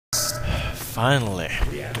Finally.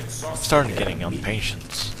 I'm starting getting on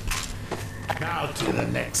patience. Now to the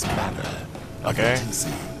next matter. Okay.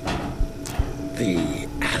 The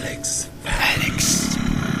Alex.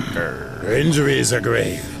 Her injuries are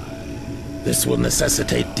grave. This will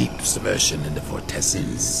necessitate deep submersion into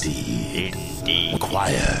vortices. Indeed.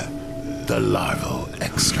 Acquire the larval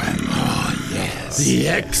extract. Oh, yes. The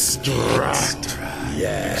extract.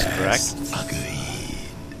 Yes. Extract? Agreed.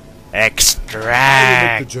 Extract!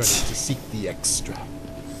 I will make the journey to seek the extract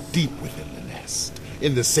deep within the nest,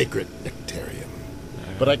 in the sacred nectarium.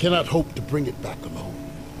 But I cannot hope to bring it back alone.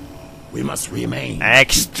 We must remain.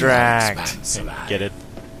 Extract! Get it?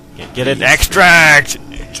 Get it? Extract!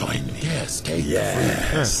 Join me. Yes, take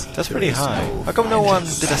yes. That's pretty high. How come no one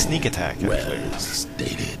did a sneak attack, actually? Well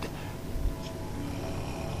stated.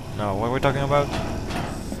 No, what are we talking about?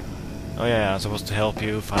 Oh yeah, I'm supposed to help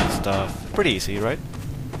you find stuff. Pretty easy, right?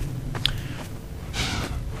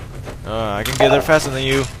 I can get there faster than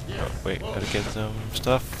you. Oh, wait, gotta get some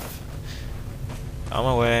stuff. On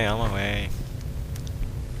my way.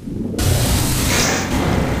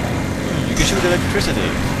 You can shoot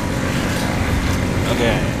electricity.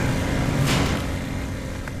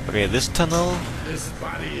 Okay, this tunnel. This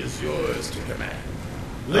body is yours to command.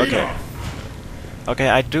 Okay,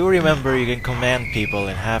 I do remember you can command people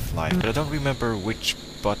in Half-Life, but I don't remember which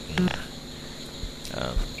button.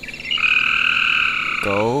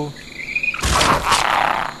 Go.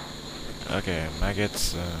 Okay,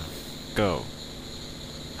 maggots, go.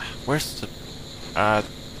 Where's the...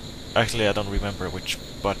 actually I don't remember which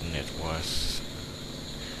button it was.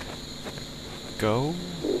 Go?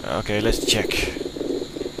 Okay, let's check.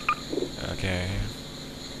 Okay.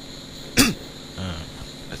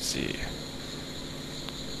 Let's see.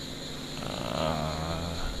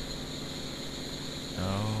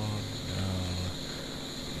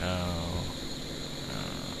 No.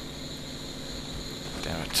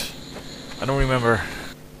 Damn it. I don't remember.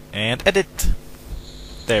 And edit!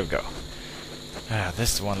 There we go.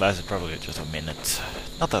 This one lasted probably just a minute.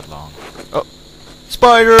 Not that long. Oh!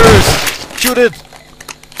 Spiders! Shoot it!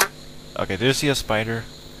 Okay, do you see a spider?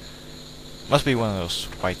 Must be one of those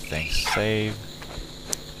white things. Save.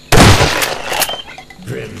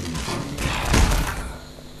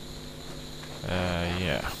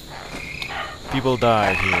 Yeah. People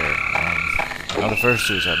died here. On the first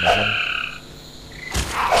suicide mission.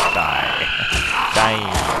 Die.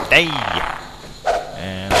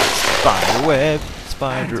 And spider web.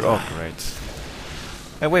 Spider. Oh, great.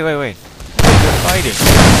 Hey, wait. They're fighting.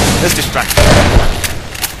 Let's distract them.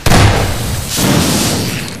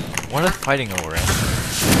 What are they fighting over?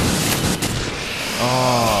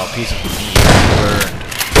 Oh, piece of meat burned.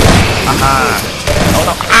 Aha! Oh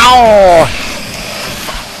no! Ow!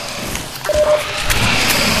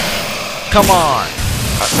 Come on!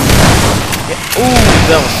 Yeah. Ooh,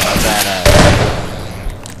 that was badass.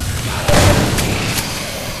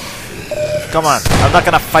 Come on, I'm not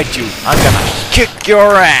gonna fight you. I'm gonna kick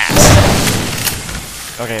your ass.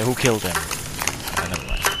 Okay, who killed him? Never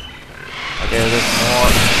mind. Okay, there's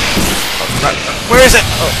more. Oh, right. Where is it?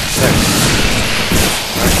 Oh, there.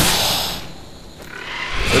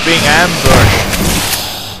 We're being ambushed.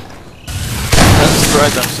 I'm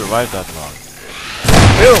surprised I survived that long.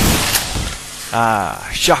 Boom! Ah,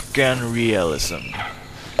 shotgun realism.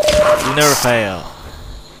 You never fail.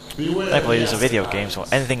 Thankfully, it's a video game, so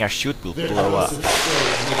anything I shoot will blow up.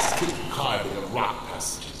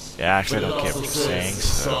 Yeah, actually, I don't care what you're saying,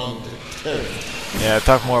 so... Yeah,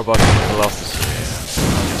 talk more about your philosophy.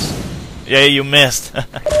 Yeah, you missed!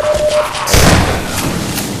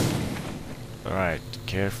 Alright,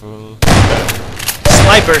 careful.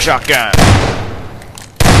 Sniper shotgun!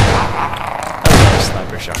 I love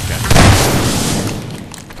sniper shotgun.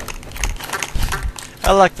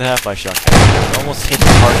 I like the Half-Life shotgun. It almost hit the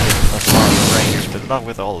target at long range, but not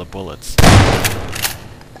with all the bullets.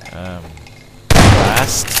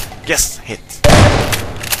 Blast. Yes, hit.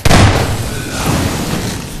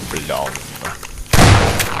 Blom.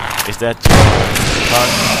 Is that your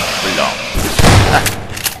tongue? Blom.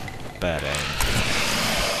 Bad aim.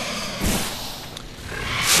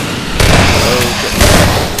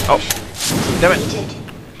 Okay. Oh, damn it!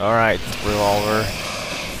 All right, revolver.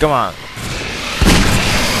 Come on.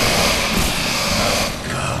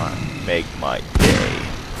 Make my day.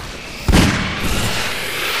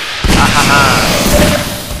 Ahaha!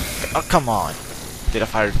 Oh, come on. Did I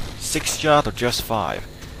fire 6 shots or just 5?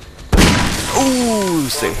 Ooh,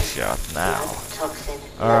 6 shots now.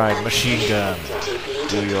 Alright, machine gun.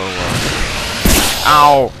 Do your work.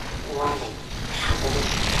 Ow!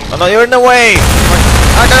 Oh no, you're in the way!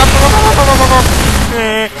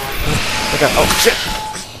 Okay, oh shit!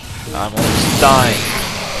 I'm almost dying.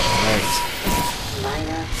 Right.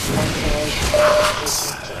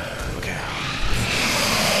 Okay.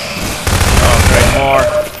 Oh, great, more.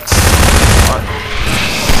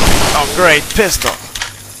 Oh, great, pistol.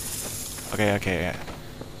 Okay, yeah.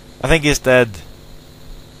 I think he's dead.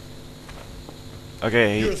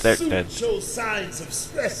 Okay, he's dead. Shows signs of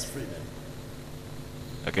stress, Freeman.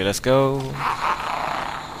 Okay, let's go.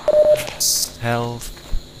 Health,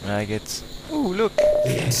 maggots. Ooh, look!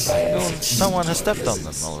 Oh, someone has stepped on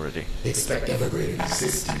them already. Expect ever greater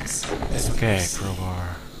resistance. Okay,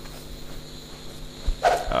 crowbar.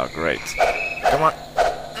 Oh, great. Come on.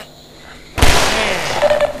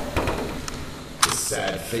 The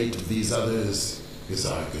sad fate of these others is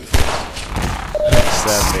our good fate.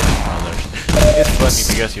 Sad fate of others. It's funny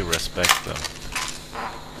because you respect them.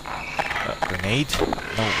 Grenade?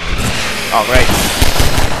 No. Oh, great.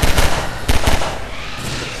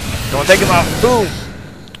 Come on, take him out! Boom!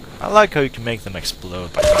 I like how you can make them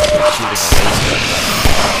explode by shooting a laser.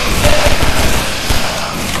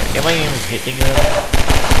 Am I even hitting them?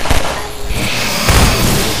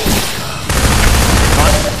 Come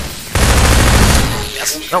on.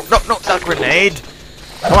 Yes! No, not grenade!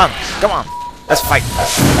 Come on! Let's fight!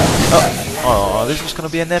 Oh, this was gonna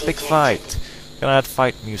be an epic fight. Gonna add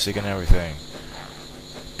fight music and everything.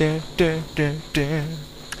 Okay.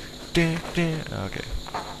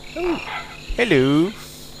 Ooh. Hello.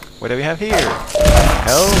 What do we have here?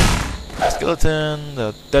 Health, skeleton,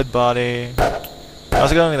 the dead body.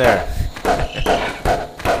 How's it going there?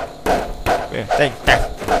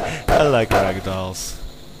 I like ragdolls.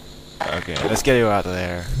 Okay, let's get you out of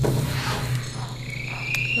there.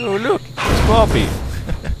 Oh look, it's Bobby.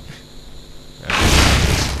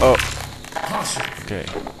 Oh. Okay.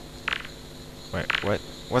 Wait, what?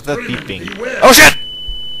 What's that beeping? Oh shit!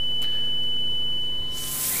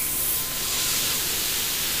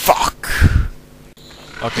 Fuck!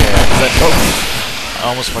 Okay, oh! I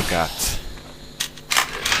almost forgot.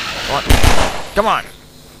 Come on!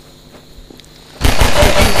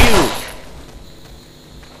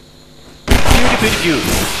 Pew!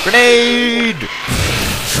 Grenade!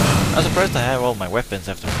 I'm surprised I have all my weapons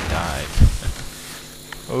after I died.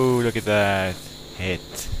 Oh, look at that.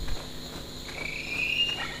 Hit.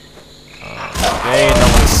 Okay, no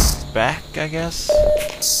one's back, I guess.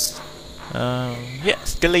 Yeah,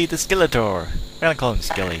 Skelly the Skeletor. We're gonna call him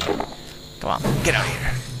Skelly. Come on, get out of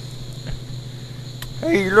here.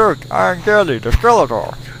 Hey, look, I'm Skelly the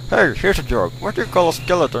Skeletor. Hey, here's a joke. What do you call a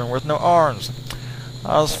skeleton with no arms?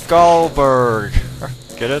 A skullbird.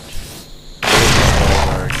 Get it?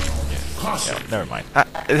 Skullbird. Yeah, never mind.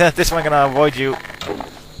 This one gonna avoid you.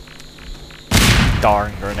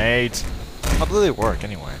 Darn grenades. How do they work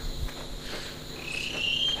anyway?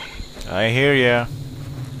 I hear ya.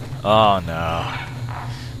 Oh no.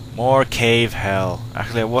 More cave hell.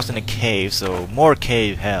 Actually, I was in a cave, so more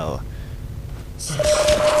cave hell.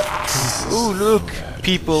 Ooh, look!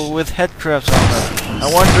 People with head crabs on them.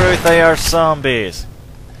 I wonder if they are zombies.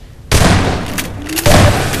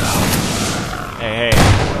 Hey,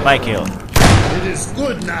 my kill. It is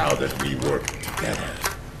good now that we work together.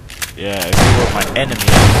 Yeah, if you were my enemy,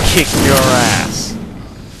 I'd kick your ass.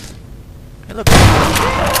 Hey, look.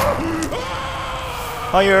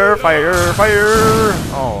 Fire! Fire! Fire!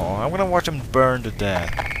 Oh, I'm gonna watch him burn to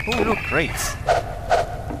death. Oh, look, great.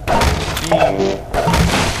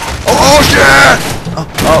 Oh shit!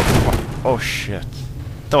 Oh shit.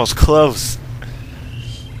 That was close.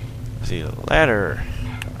 I see a ladder.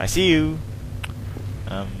 I see you.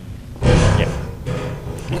 Yeah.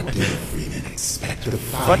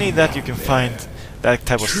 Funny that you can find that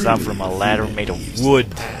type of stuff from a ladder made of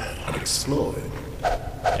wood.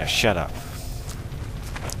 Yeah, shut up.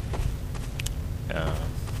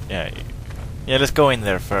 Yeah, let's go in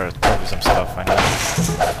there first. Probably some stuff I know.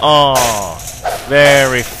 Oh,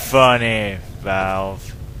 very funny,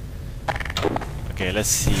 Valve. Okay, let's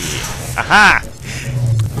see. Aha!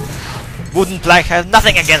 Wooden plank has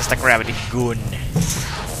nothing against the gravity gun.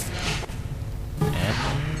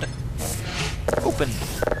 And open.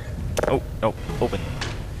 Oh no, open.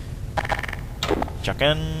 Chuck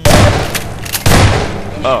in.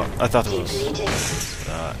 Oh, I thought it was.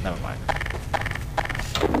 Never mind.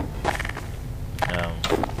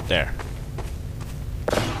 There.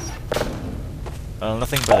 Well,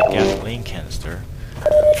 nothing but a gasoline canister.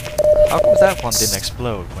 How come that one didn't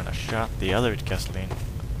explode when I shot the other gasoline?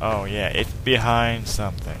 Oh yeah, it's behind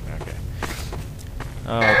something. Okay.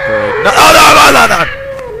 Oh great. No! Oh, no!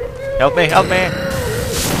 Help me! Help me!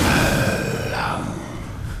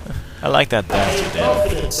 I like that dance you did.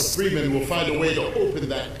 Confident the Freeman will find a way to open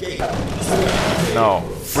that gate. No,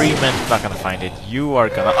 Freeman's not gonna find it. You are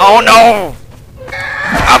gonna. Oh no!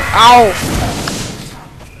 Ow!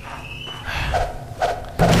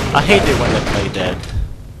 I hate it when they play dead.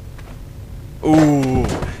 Ooh,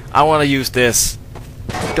 I wanna use this.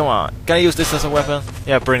 Come on, can I use this as a weapon?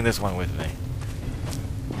 Yeah, bring this one with me.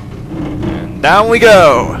 And down we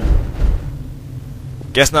go!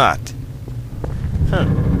 Guess not. Huh.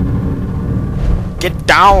 Get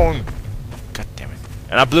down! God damn it.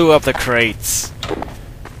 And I blew up the crates.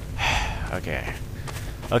 Okay.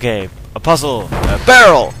 Okay, a puzzle. A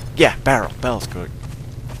barrel! Yeah, barrel. Barrel's good.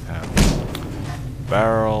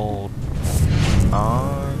 Barrel...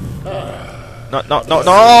 on... No, no, no,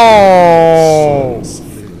 no!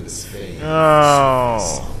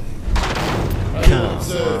 No!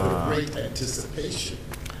 Great anticipation.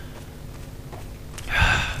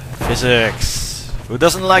 Physics. Who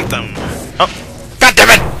doesn't like them? Oh, God damn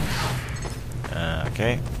it!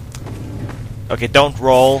 Okay. Okay, don't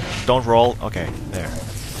roll. Don't roll. Okay, there.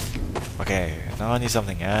 Okay, now I need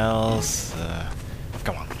something else.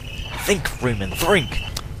 Come on. Think, Freeman, think!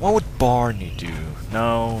 What would Barney do?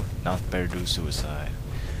 No, not better do suicide.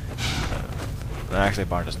 Actually,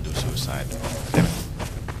 Barney doesn't do suicide. Damn it.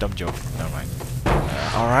 Dumb joke. Never mind.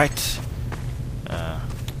 Alright.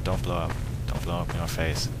 Don't blow up. Don't blow up in your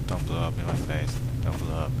face. Don't blow up in my face. Don't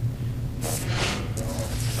blow up.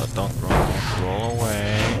 No, don't roll. Don't roll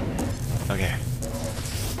away. Okay.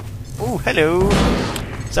 Ooh, hello!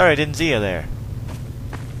 Sorry, I didn't see you there.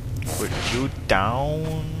 Put you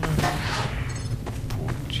down.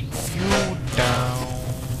 Put you down.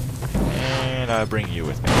 And I'll bring you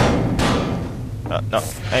with me. No.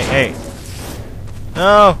 Hey, hey!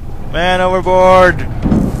 No! Man overboard!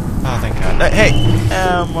 Oh, thank God. Hey!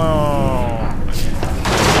 Ammo!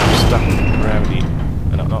 Stuck in gravity.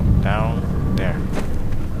 No, no, down. There.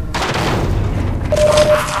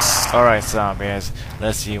 Alright, zombies.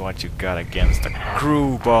 Let's see what you got against the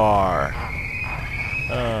crowbar.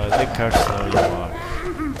 Look how slow you walk.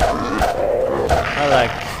 I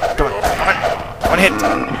like... Come on, come on! One hit!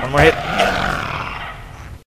 One more hit!